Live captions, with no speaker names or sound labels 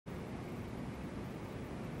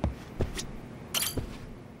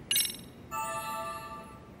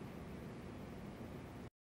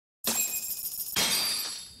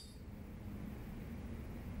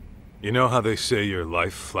You know how they say your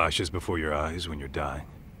life flashes before your eyes when you're dying?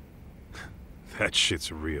 That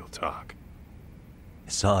shit's real talk.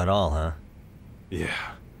 You saw it all, huh?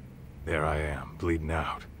 Yeah. There I am, bleeding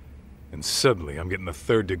out. And suddenly I'm getting the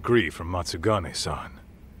 3rd degree from Matsugane-san.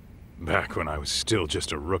 Back when I was still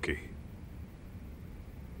just a rookie.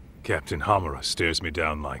 Captain Hamura stares me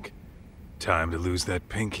down like, time to lose that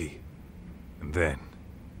pinky. And then,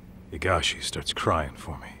 Higashi starts crying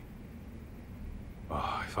for me.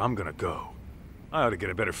 Oh, if I'm gonna go, I ought to get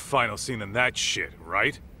a better final scene than that shit,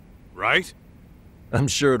 right? Right? I'm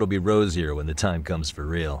sure it'll be rosier when the time comes for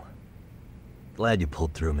real. Glad you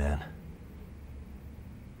pulled through, man.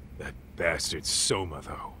 That bastard Soma,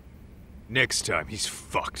 though. Next time, he's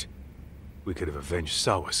fucked. We could have avenged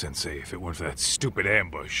Sawa-sensei if it weren't for that stupid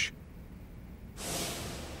ambush.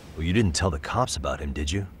 Well, you didn't tell the cops about him, did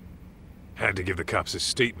you? Had to give the cops a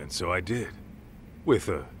statement, so I did. With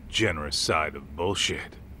a generous side of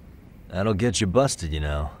bullshit. That'll get you busted, you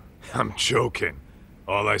know. I'm joking.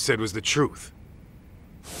 All I said was the truth.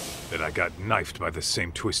 That I got knifed by the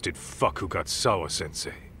same twisted fuck who got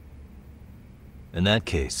Sawa-sensei. In that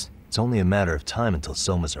case, it's only a matter of time until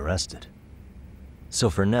Soma's arrested. So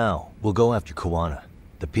for now, we'll go after Kuwana,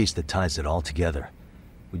 the piece that ties it all together.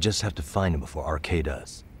 We just have to find him before RK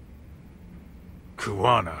does.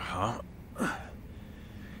 Kuwana, huh?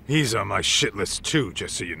 He's on my shit list too,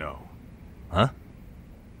 just so you know. Huh?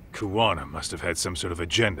 Kuwana must have had some sort of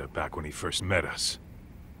agenda back when he first met us.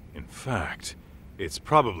 In fact, it's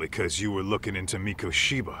probably 'cause you were looking into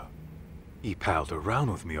Mikoshiba. He palled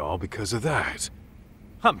around with me all because of that.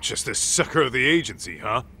 I'm just the sucker of the agency,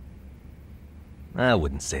 huh? I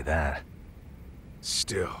wouldn't say that.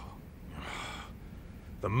 Still.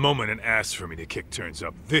 The moment an ass for me to kick turns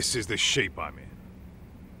up, this is the shape I'm in.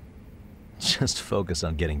 Just focus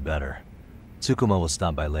on getting better. Tsukuma will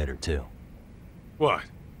stop by later, too. What?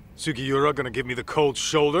 Sugiura gonna give me the cold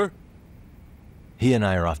shoulder? He and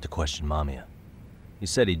I are off to question Mamiya. He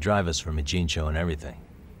said he'd drive us from Ijincho and everything.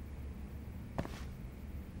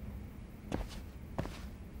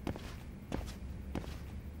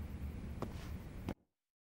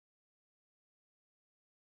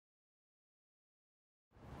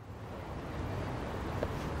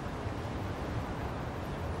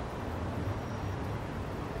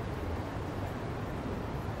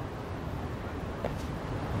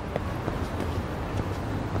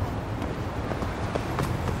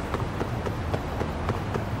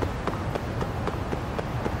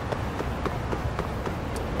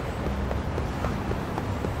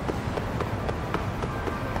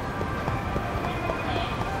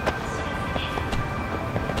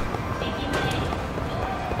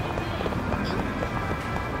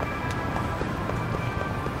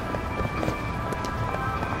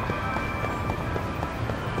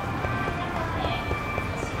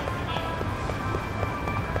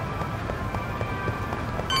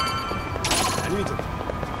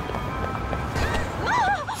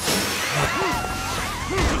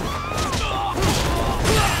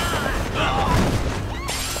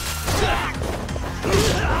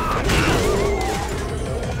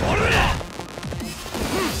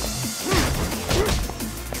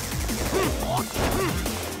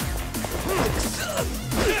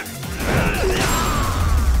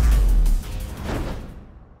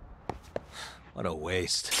 What a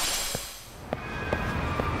waste.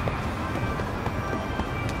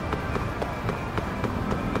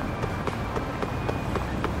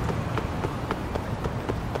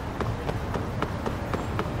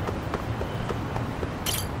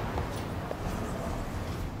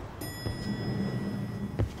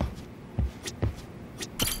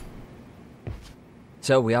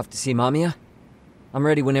 So, we off to see Mamiya? I'm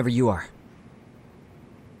ready whenever you are.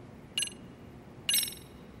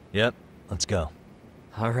 Yep, let's go.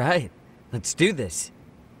 Alright, let's do this.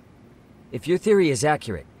 If your theory is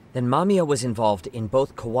accurate, then Mamiya was involved in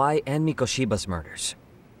both Kawai and Mikoshiba's murders.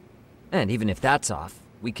 And even if that's off,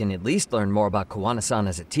 we can at least learn more about Kuwana-san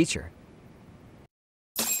as a teacher.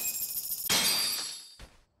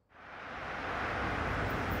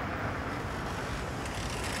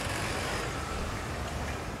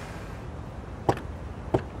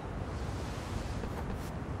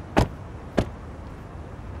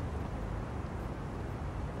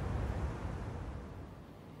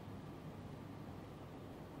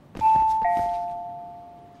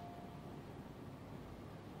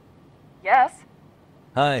 Yes?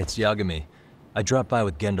 Hi, it's Yagami. I dropped by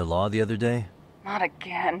with Genda Law the other day. Not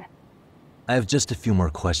again. I have just a few more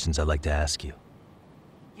questions I'd like to ask you.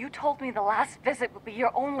 You told me the last visit would be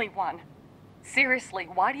your only one. Seriously,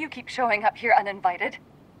 why do you keep showing up here uninvited?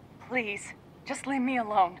 Please, just leave me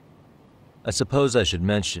alone. I suppose I should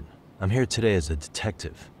mention, I'm here today as a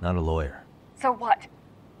detective, not a lawyer. So what?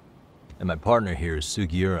 And my partner here is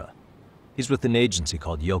Sugiura. He's with an agency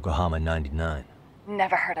called Yokohama 99.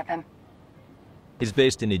 Never heard of him. He's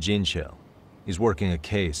based in Ijincho. He's working a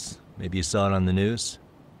case. Maybe you saw it on the news?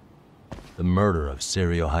 The murder of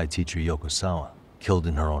Seiryo High teacher Yokosawa, killed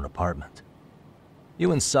in her own apartment.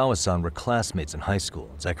 You and Sawa-san were classmates in high school,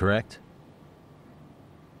 is that correct?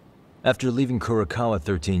 After leaving Kurakawa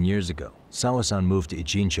 13 years ago, Sawa-san moved to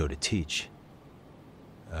Ijincho to teach.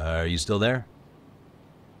 Are you still there?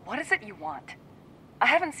 What is it you want? I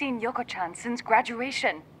haven't seen Yoko-chan since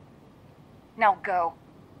graduation. Now go.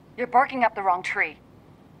 You're barking up the wrong tree.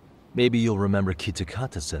 Maybe you'll remember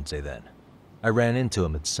Kitakata-sensei then. I ran into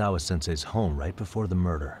him at Sawa-sensei's home right before the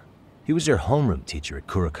murder. He was your homeroom teacher at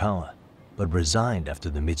Kurakawa, but resigned after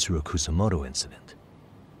the Mitsuru Kusamoto incident.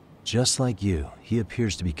 Just like you, he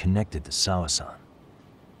appears to be connected to Sawa-san.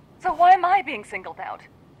 So why am I being singled out?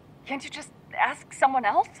 Can't you just ask someone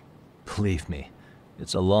else? Believe me,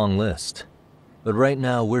 it's a long list. But right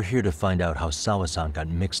now, we're here to find out how Sawa-san got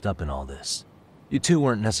mixed up in all this. You two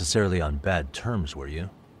weren't necessarily on bad terms, were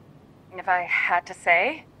you? If I had to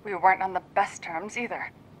say, we weren't on the best terms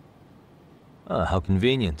either. Ah, how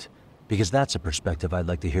convenient. Because that's a perspective I'd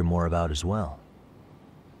like to hear more about as well.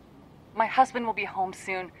 My husband will be home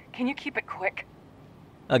soon. Can you keep it quick?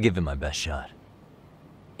 I'll give it my best shot.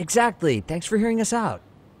 Exactly. Thanks for hearing us out.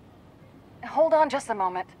 Hold on just a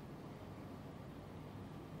moment.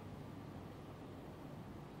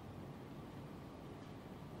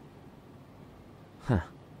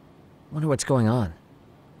 Wonder what's going on.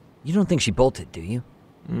 You don't think she bolted, do you?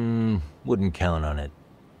 Wouldn't count on it.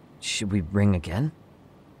 Should we ring again?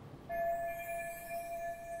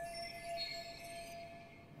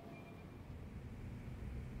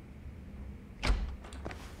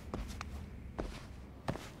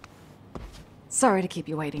 Sorry to keep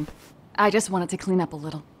you waiting. I just wanted to clean up a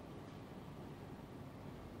little.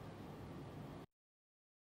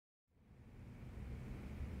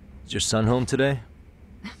 Is your son home today?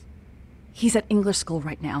 He's at English school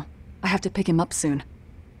right now. I have to pick him up soon.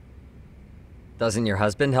 Doesn't your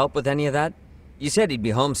husband help with any of that? You said he'd be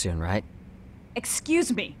home soon, right?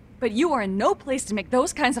 Excuse me, but you are in no place to make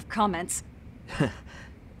those kinds of comments.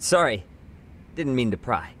 Sorry. Didn't mean to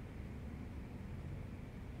pry.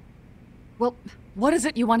 Well, what is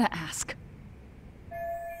it you want to ask?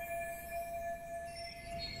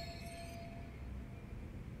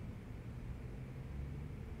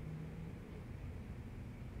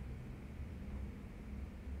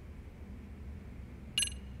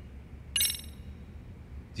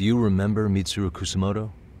 Do you remember Mitsuru Kusamoto?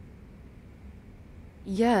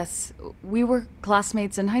 Yes, we were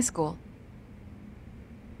classmates in high school.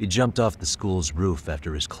 He jumped off the school's roof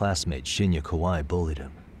after his classmate Shinya Kawai bullied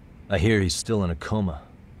him. I hear he's still in a coma,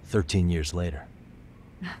 13 years later.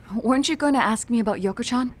 Weren't you going to ask me about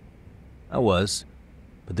Yoko-chan? I was,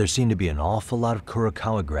 but there seemed to be an awful lot of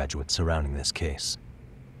Kurakawa graduates surrounding this case.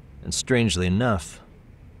 And strangely enough,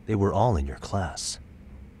 they were all in your class.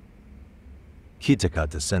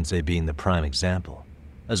 Kitakata-sensei being the prime example,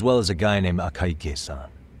 as well as a guy named Akaike-san.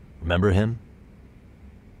 Remember him?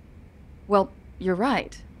 Well, you're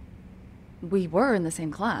right. We were in the same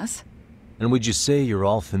class. And would you say you're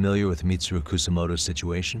all familiar with Mitsuru Kusamoto's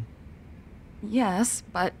situation? Yes,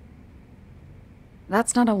 but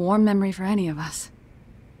that's not a warm memory for any of us.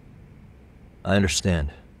 I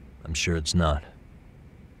understand. I'm sure it's not.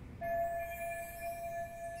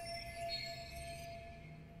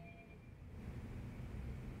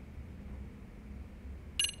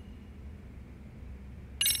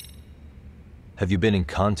 Have you been in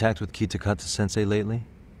contact with Kitakata-sensei lately?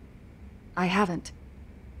 I haven't.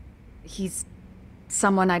 He's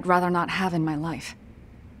someone I'd rather not have in my life.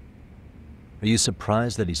 Are you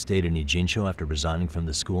surprised that he stayed in Ijincho after resigning from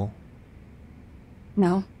the school?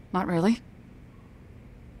 No, not really.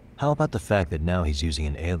 How about the fact that now he's using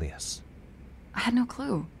an alias? I had no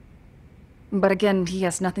clue. But again, he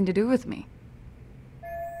has nothing to do with me.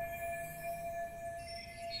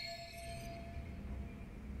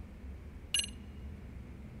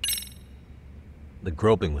 The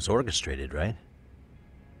groping was orchestrated, right?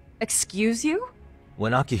 Excuse you?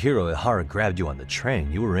 When Akihiro Ihara grabbed you on the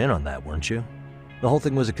train, you were in on that, weren't you? The whole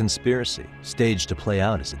thing was a conspiracy, staged to play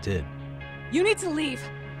out as it did. You need to leave.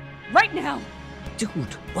 Right now! Dude,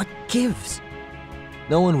 what gives?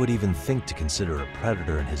 No one would even think to consider a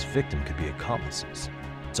predator and his victim could be accomplices.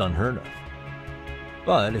 It's unheard of.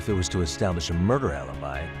 But if it was to establish a murder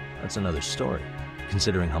alibi, that's another story,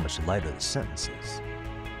 considering how much lighter the sentence is.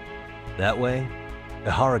 That way,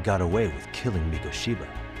 Ihara got away with killing Mikoshiba,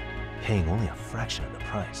 paying only a fraction of the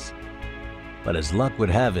price. But as luck would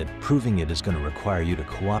have it, proving it is going to require you to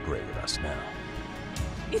cooperate with us now.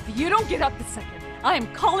 If you don't get up this second, I am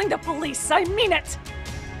calling the police. I mean it!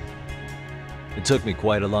 It took me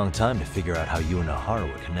quite a long time to figure out how you and Ahara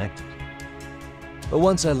were connected. But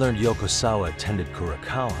once I learned Yokosawa attended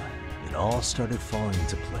Kurakawa, it all started falling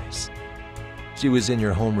into place. She was in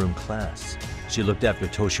your homeroom class. She looked after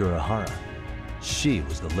Toshiro Ahara. She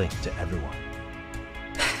was the link to everyone.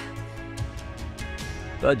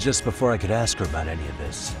 But just before I could ask her about any of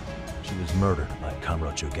this, she was murdered by a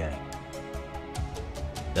Kamurocho gang.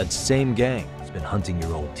 That same gang has been hunting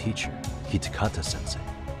your old teacher, Kitakata-sensei.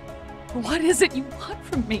 What is it you want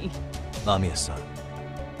from me? Mamiya-san,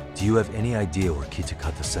 do you have any idea where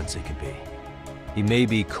Kitakata-sensei could be? He may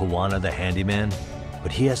be Kawana the handyman,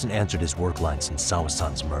 but he hasn't answered his work line since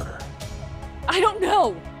Sawa-san's murder. I don't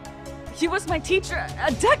know. He was my teacher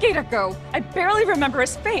a decade ago. I barely remember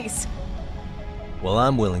his face. Well,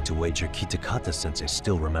 I'm willing to wager Kitakata-sensei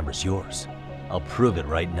still remembers yours. I'll prove it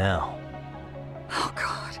right now. Oh,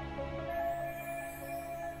 God.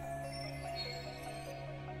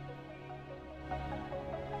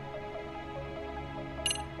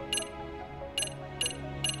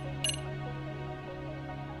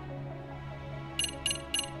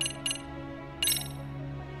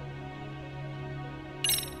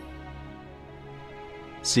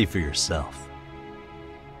 See for yourself.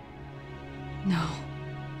 No.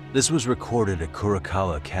 This was recorded at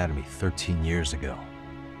Kurakawa Academy 13 years ago.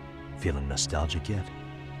 Feeling nostalgic yet?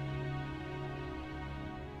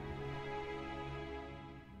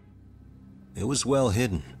 It was well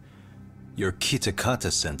hidden. Your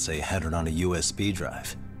Kitakata-sensei had it on a USB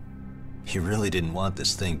drive. He really didn't want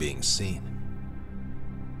this thing being seen.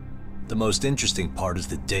 The most interesting part is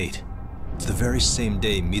the date. It's the very same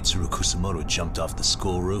day Mitsuru Kusamoto jumped off the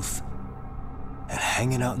school roof. And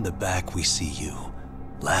hanging out in the back, we see you,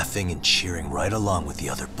 laughing and cheering right along with the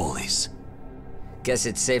other bullies. Guess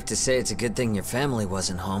it's safe to say it's a good thing your family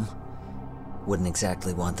wasn't home. Wouldn't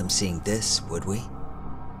exactly want them seeing this, would we?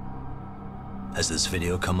 Has this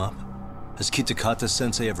video come up? Has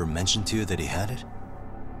Kitakata-sensei ever mentioned to you that he had it?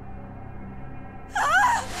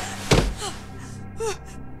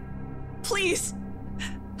 Please.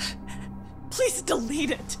 Please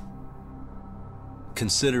delete it.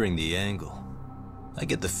 Considering the angle, I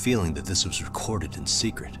get the feeling that this was recorded in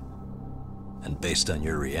secret. And based on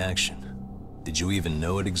your reaction, did you even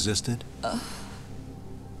know it existed?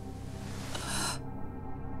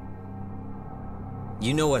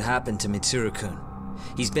 You know what happened to Mitsuru-kun.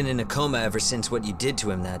 He's been in a coma ever since what you did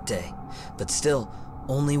to him that day. But still,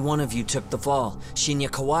 only one of you took the fall. Shinya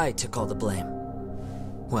Kawai took all the blame.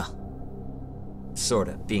 Well,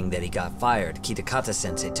 sorta, being that he got fired,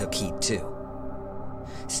 Kitakata-sensei took heat too.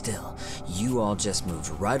 Still, you all just moved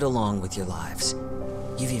right along with your lives.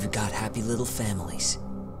 You've even got happy little families.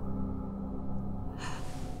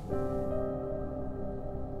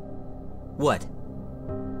 What?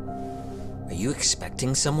 Are you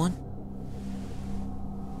expecting someone?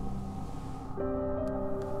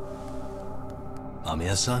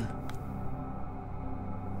 Mamiya-san?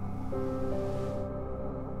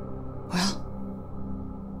 Well,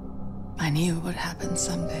 I knew it would happen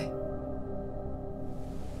someday.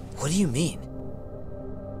 What do you mean?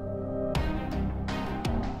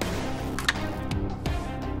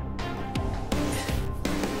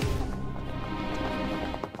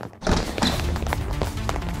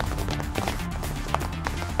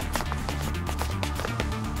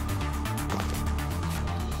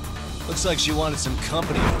 Looks like she wanted some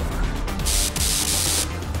company over.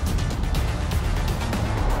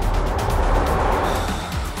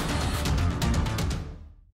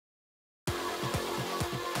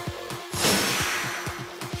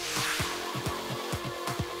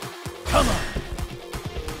 Come on!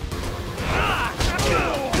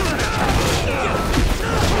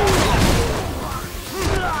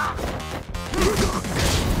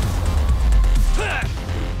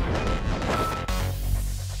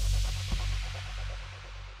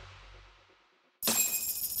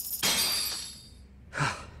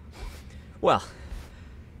 Well,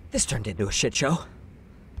 this turned into a shit show.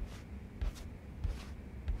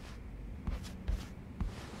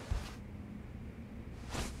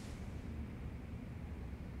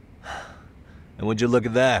 And would you look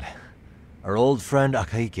at that? Our old friend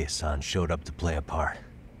Akahike-san showed up to play a part.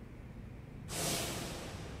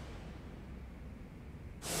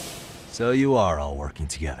 So you are all working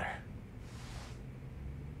together.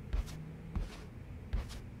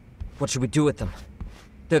 What should we do with them?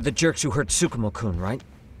 They're the jerks who hurt Tsukumo-kun, right?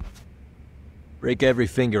 Break every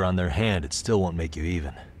finger on their hand, it still won't make you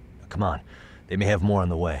even. Come on, they may have more on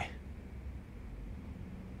the way.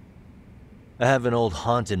 I have an old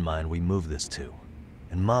haunt in mind we move this to,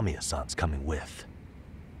 and Mamiya-san's coming with.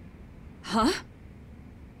 Huh?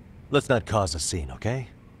 Let's not cause a scene, okay?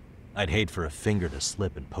 I'd hate for a finger to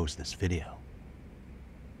slip and post this video.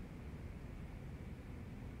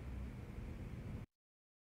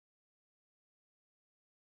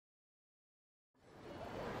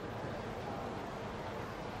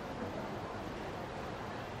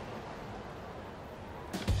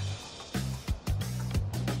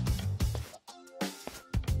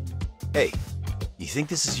 Hey, you think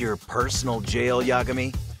this is your personal jail,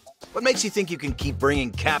 Yagami? What makes you think you can keep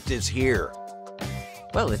bringing captives here?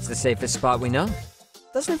 Well, it's the safest spot we know.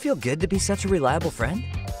 Doesn't it feel good to be such a reliable friend?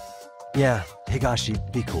 Yeah,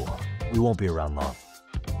 Higashi, be cool. We won't be around long.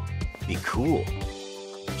 Be cool.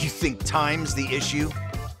 You think time's the issue?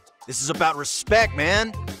 This is about respect, man.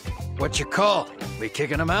 What's your call? We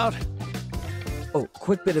kicking him out? Oh,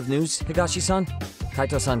 quick bit of news, Higashi-san.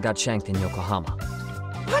 Kaito-san got shanked in Yokohama.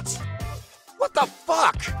 What? What the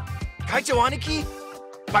fuck? Kaito Aniki?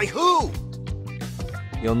 By who?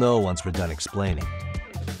 You'll know once we're done explaining.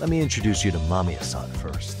 Let me introduce you to Mamiya-san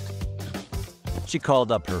first. She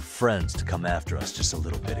called up her friends to come after us just a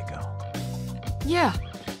little bit ago. Yeah,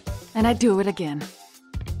 and I'd do it again.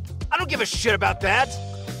 I don't give a shit about that.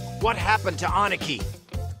 What happened to Aniki?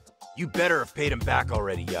 You better have paid him back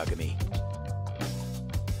already, Yagami.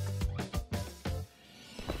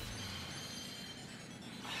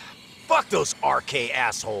 Fuck those RK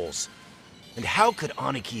assholes. And how could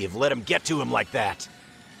Aniki have let him get to him like that?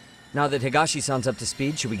 Now that Higashi-san's up to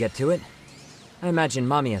speed, should we get to it? I imagine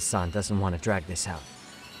Mamiya-san doesn't want to drag this out.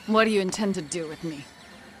 What do you intend to do with me?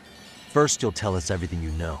 First, you'll tell us everything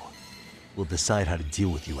you know. We'll decide how to deal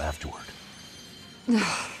with you afterward.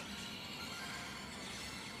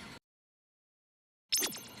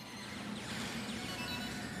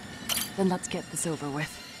 Then let's get this over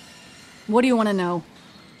with. What do you want to know?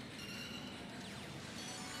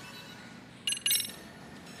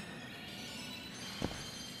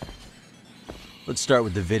 Let's start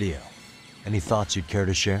with the video. Any thoughts you'd care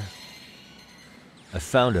to share? I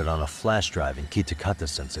found it on a flash drive in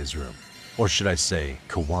Kitakata-sensei's room. Or should I say,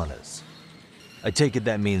 Kawana's. I take it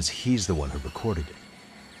that means he's the one who recorded it.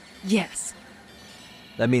 Yes.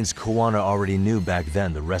 That means Kawana already knew back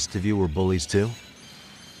then the rest of you were bullies too?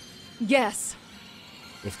 Yes.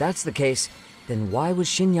 If that's the case, then why was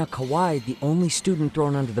Shinya Kawai the only student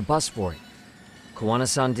thrown under the bus for it?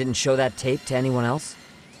 Kawana-san didn't show that tape to anyone else?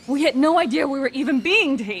 We had no idea we were even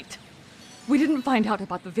being taped. We didn't find out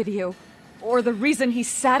about the video, or the reason he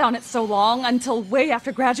sat on it so long until way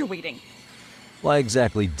after graduating. Why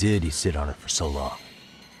exactly did he sit on it for so long?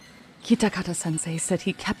 Kitakata-sensei said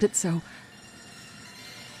he kept it so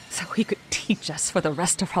he could teach us for the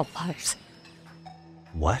rest of our lives.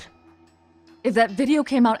 What? If that video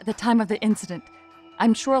came out at the time of the incident,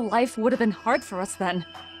 I'm sure life would have been hard for us then.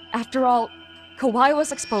 After all, Kawai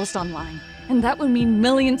was exposed online, and that would mean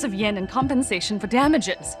millions of yen in compensation for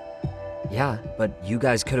damages. Yeah, but you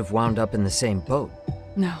guys could have wound up in the same boat.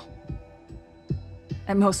 No.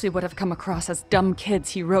 At most, we would have come across as dumb kids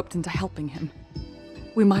he roped into helping him.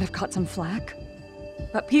 We might have caught some flack,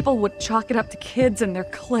 but people would chalk it up to kids and their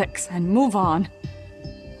cliques and move on.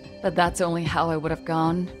 But that's only how I would have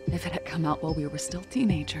gone if it had come out while we were still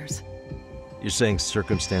teenagers. You're saying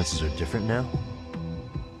circumstances are different now?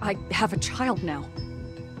 I have a child now.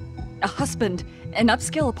 A husband, an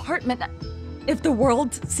upscale apartment. If the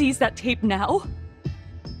world sees that tape now,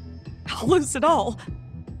 I'll lose it all.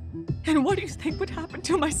 And what do you think would happen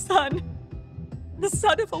to my son? The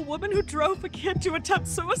son of a woman who drove a kid to attempt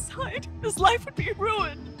suicide. His life would be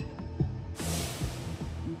ruined.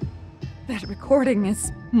 That recording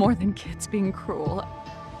is more than kids being cruel.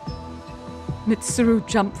 Mitsuru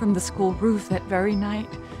jumped from the school roof that very night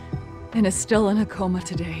and is still in a coma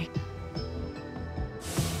today.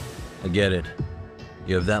 I get it.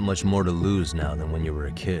 You have that much more to lose now than when you were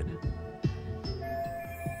a kid.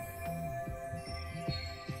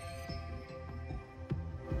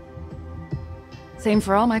 Same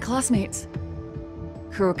for all my classmates.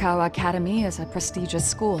 Kurokawa Academy is a prestigious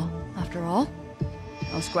school, after all.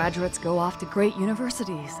 Most graduates go off to great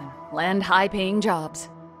universities and land high-paying jobs.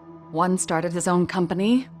 One started his own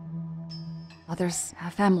company. Others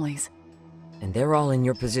have families. And they're all in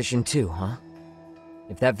your position too, huh?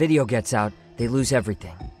 If that video gets out, they lose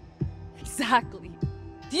everything. Exactly.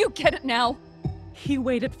 Do you get it now? He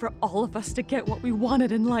waited for all of us to get what we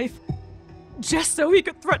wanted in life, just so he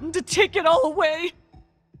could threaten to take it all away.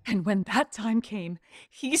 And when that time came,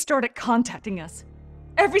 he started contacting us.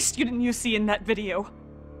 Every student you see in that video.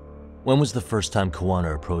 When was the first time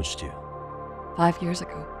Kawana approached you? 5 years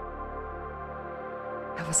ago.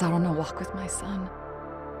 I was out on a walk with my son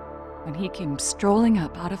when he came strolling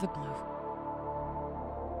up out of the blue.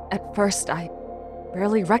 At first, I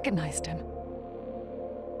barely recognized him.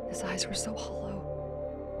 His eyes were so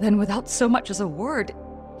hollow. Then, without so much as a word,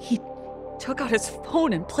 he took out his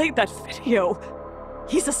phone and played that video.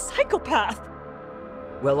 He's a psychopath!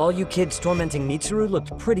 Well, all you kids tormenting Mitsuru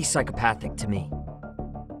looked pretty psychopathic to me.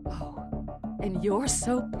 Oh, and you're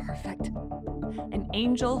so perfect. An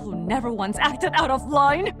angel who never once acted out of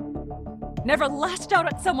line? Never lashed out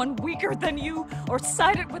at someone weaker than you, or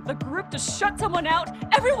sided with the group to shut someone out.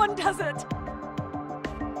 Everyone does it!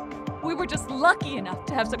 We were just lucky enough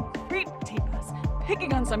to have some creep tape us,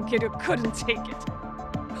 picking on some kid who couldn't take it.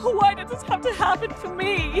 Why did this have to happen to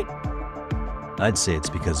me? I'd say it's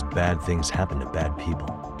because bad things happen to bad people.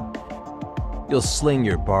 You'll sling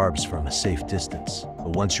your barbs from a safe distance,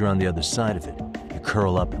 but once you're on the other side of it, you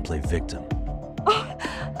curl up and play victim.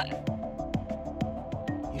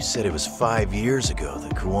 You said it was 5 years ago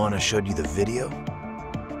that Kuwana showed you the video?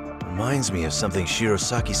 Reminds me of something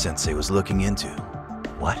Shirosaki-sensei was looking into.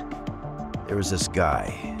 What? There was this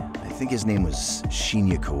guy, I think his name was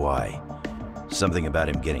Shinya Kawai. Something about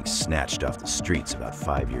him getting snatched off the streets about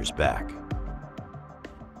 5 years back.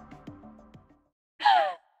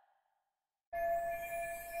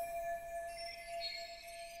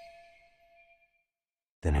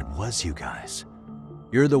 Then it was you guys.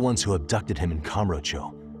 You're the ones who abducted him in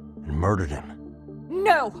Kamurocho and murdered him.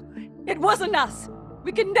 No! It wasn't us!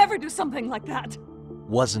 We could never do something like that!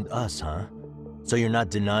 Wasn't us, huh? So you're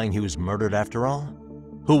not denying he was murdered after all?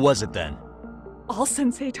 Who was it then? All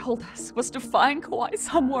Sensei told us was to find Kawai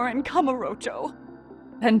somewhere in Kamurocho,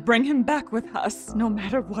 and bring him back with us, no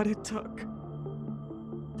matter what it took.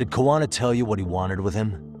 Did Kuwana tell you what he wanted with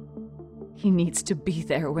him? He needs to be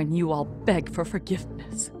there when you all beg for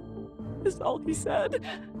forgiveness, is all he said.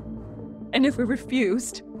 And if we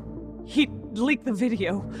refused, he'd leak the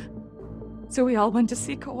video. So we all went to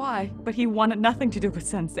see Kawai, but he wanted nothing to do with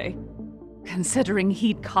Sensei. Considering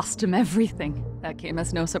he'd cost him everything, that came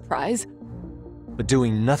as no surprise. But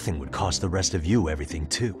doing nothing would cost the rest of you everything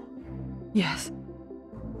too. Yes.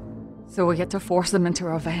 So we had to force him into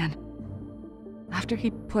our van. After he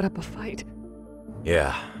put up a fight.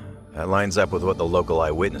 Yeah, that lines up with what the local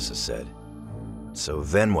eyewitnesses said. So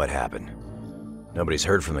then what happened? Nobody's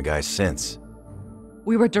heard from the guy since.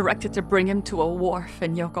 We were directed to bring him to a wharf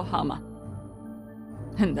in Yokohama.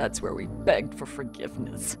 And that's where we begged for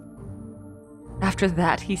forgiveness. After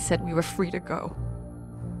that, he said we were free to go.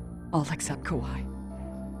 All except Kawai.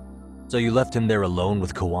 So you left him there alone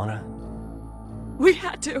with Kuwana? We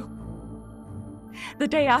had to. The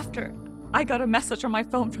day after, I got a message on my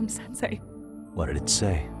phone from Sensei. What did it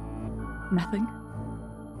say? Nothing.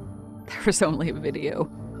 There was only a video.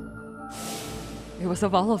 It was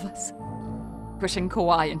of all of us, pushing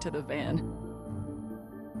Kawai into the van.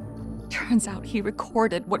 Turns out he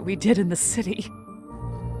recorded what we did in the city.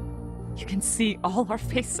 You can see all our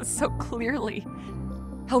faces so clearly.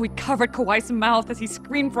 How we covered Kawai's mouth as he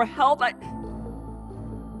screamed for help.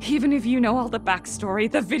 Even if you know all the backstory,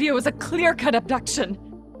 the video is a clear-cut abduction.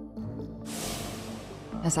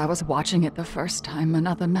 As I was watching it the first time,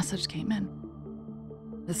 another message came in.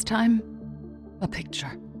 This time, a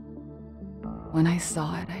picture. When I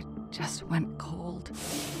saw it, I just went cold.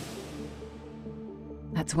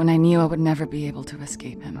 That's when I knew I would never be able to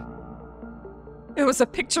escape him. It was a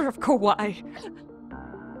picture of Kawai.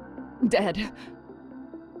 Dead.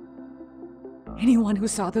 Anyone who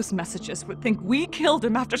saw those messages would think we killed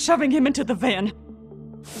him after shoving him into the van.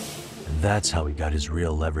 And that's how he got his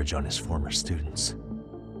real leverage on his former students.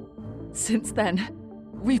 Since then,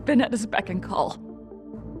 we've been at his beck and call.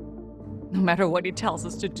 No matter what he tells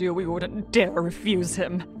us to do, we wouldn't dare refuse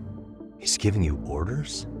him. He's giving you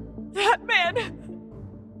orders? That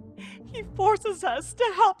man! He forces us to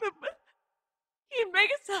help him. He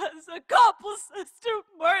makes us accomplices to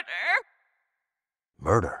murder.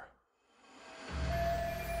 Murder?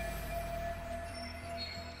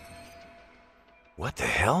 What the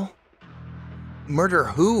hell? Murder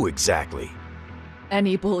who, exactly?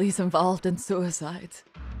 Any bullies involved in suicides.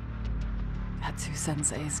 That's who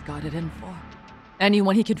Sensei's got it in for.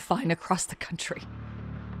 Anyone he can find across the country.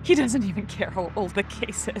 He doesn't even care how old the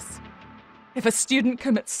case is. If a student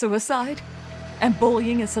commits suicide, and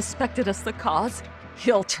bullying is suspected as the cause,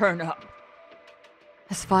 he'll turn up.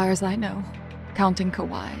 As far as I know, counting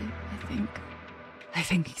Kawai, I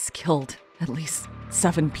think he's killed at least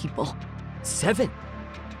 7 people. 7?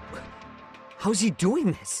 How's he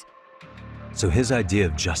doing this? So his idea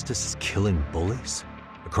of justice is killing bullies?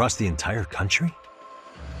 Across the entire country?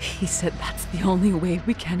 He said that's the only way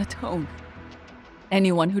we can atone.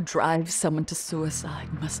 Anyone who drives someone to suicide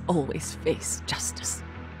must always face justice.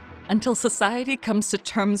 Until society comes to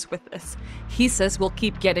terms with this, he says we'll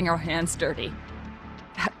keep getting our hands dirty.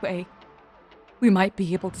 That way, we might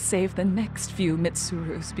be able to save the next few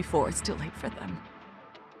Mitsurus before it's too late for them.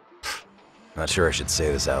 Not sure I should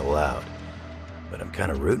say this out loud, but I'm kind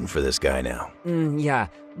of rooting for this guy now. Yeah,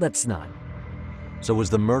 let's not. So was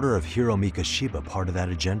the murder of Hiro Mikoshiba part of that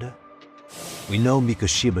agenda? We know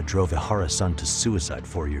Mikoshiba drove Ihara's son to suicide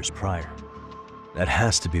 4 years prior. That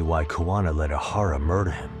has to be why Kuwana let Ihara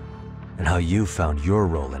murder him, and how you found your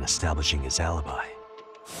role in establishing his alibi.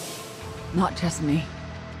 Not just me.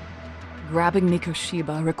 Grabbing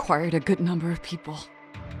Mikoshiba required a good number of people.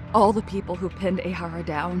 All the people who pinned Ihara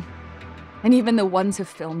down, and even the ones who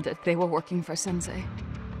filmed it, they were working for Sensei.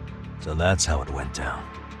 So that's how it went down.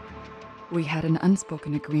 We had an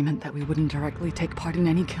unspoken agreement that we wouldn't directly take part in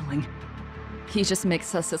any killing. He just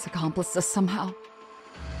makes us his accomplices somehow.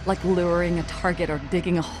 Like luring a target or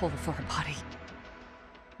digging a hole for a body.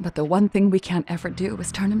 But the one thing we can't ever do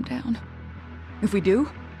is turn him down. If we do,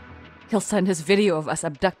 he'll send his video of us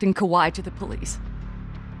abducting Kawai to the police.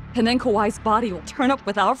 And then Kawai's body will turn up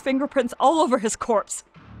with our fingerprints all over his corpse.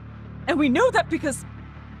 And we know that because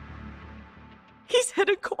he's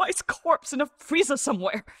hidden Kawai's corpse in a freezer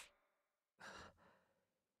somewhere.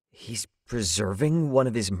 He's preserving one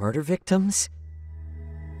of his murder victims?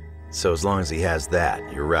 So as long as he has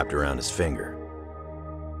that, you're wrapped around his finger.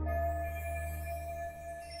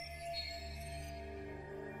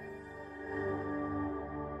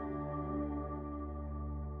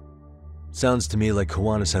 Sounds to me like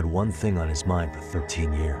Kawana's had one thing on his mind for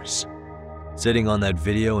 13 years. Sitting on that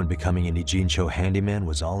video and becoming an Ijincho handyman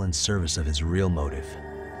was all in service of his real motive,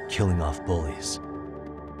 killing off bullies.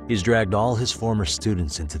 He's dragged all his former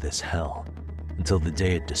students into this hell, until the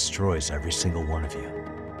day it destroys every single one of you.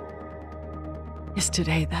 Is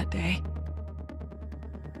today that day?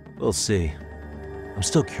 We'll see. I'm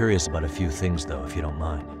still curious about a few things though, if you don't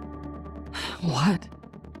mind. What?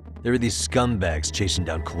 There are these scumbags chasing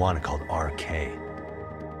down Kawana called RK.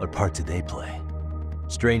 What part did they play?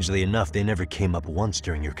 Strangely enough, they never came up once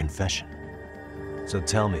during your confession. So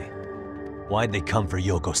tell me, why'd they come for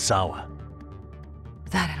Yokosawa?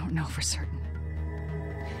 That I don't know for certain.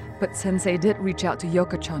 But Sensei did reach out to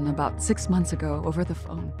Yoko-chan about 6 months ago over the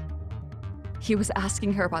phone. He was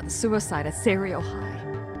asking her about the suicide at Seiryo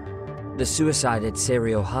High. The suicide at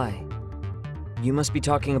Seiryo High? You must be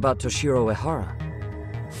talking about Toshiro Ihara.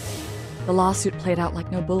 The lawsuit played out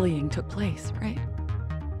like no bullying took place, right?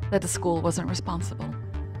 That the school wasn't responsible.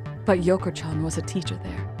 But Yoko-chan was a teacher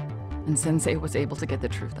there, and Sensei was able to get the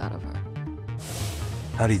truth out of her.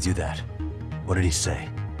 How'd he do that? What did he say?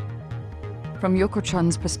 From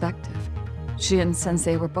Yoko-chan's perspective, she and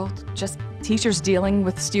Sensei were both just teachers dealing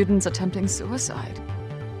with students attempting suicide.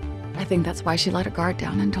 I think that's why she let her guard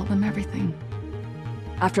down and told them everything.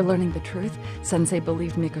 After learning the truth, Sensei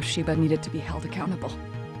believed Mikoshiba needed to be held accountable.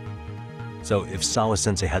 So if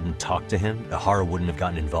Sawa-sensei hadn't talked to him, Ihara wouldn't have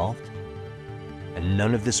gotten involved? And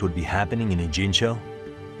none of this would be happening in Ijincho?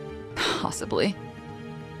 Possibly.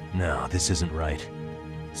 No, this isn't right.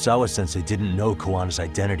 Sawa-sensei didn't know Kawana's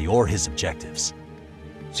identity or his objectives.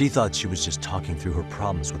 She thought she was just talking through her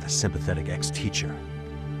problems with a sympathetic ex-teacher.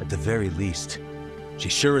 At the very least, she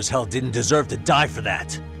sure as hell didn't deserve to die for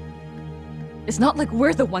that! It's not like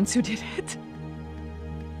we're the ones who did it.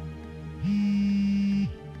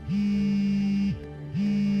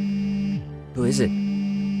 Who is it?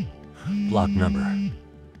 Block number.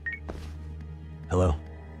 Hello?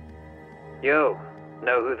 Yo,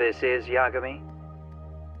 know who this is, Yagami?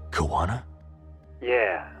 Kawana?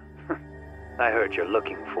 Yeah. I heard you're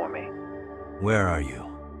looking for me. Where are you?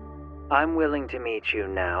 I'm willing to meet you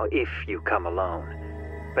now if you come alone.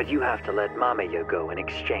 But you have to let Mamiya go in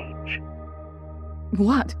exchange.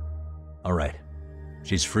 What? Alright.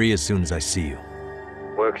 She's free as soon as I see you.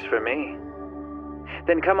 Works for me.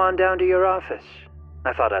 Then come on down to your office.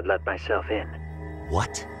 I thought I'd let myself in.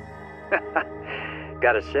 What?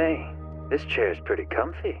 Gotta say, this chair's pretty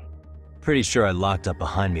comfy. Pretty sure I locked up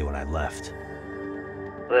behind me when I left.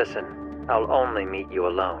 Listen, I'll only meet you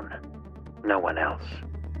alone. No one else.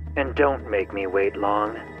 And don't make me wait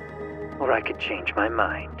long, or I could change my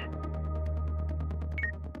mind.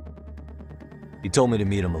 He told me to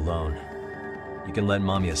meet him alone. You can let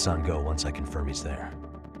Mamiya-san go once I confirm he's there.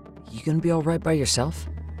 You gonna be alright by yourself?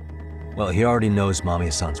 Well, he already knows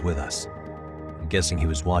Mamiya-san's with us. I'm guessing he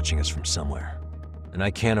was watching us from somewhere. And I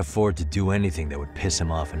can't afford to do anything that would piss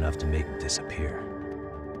him off enough to make him disappear.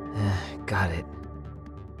 Got it.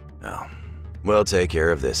 Oh, we'll take care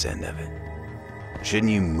of this end of it.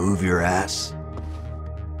 Shouldn't you move your ass?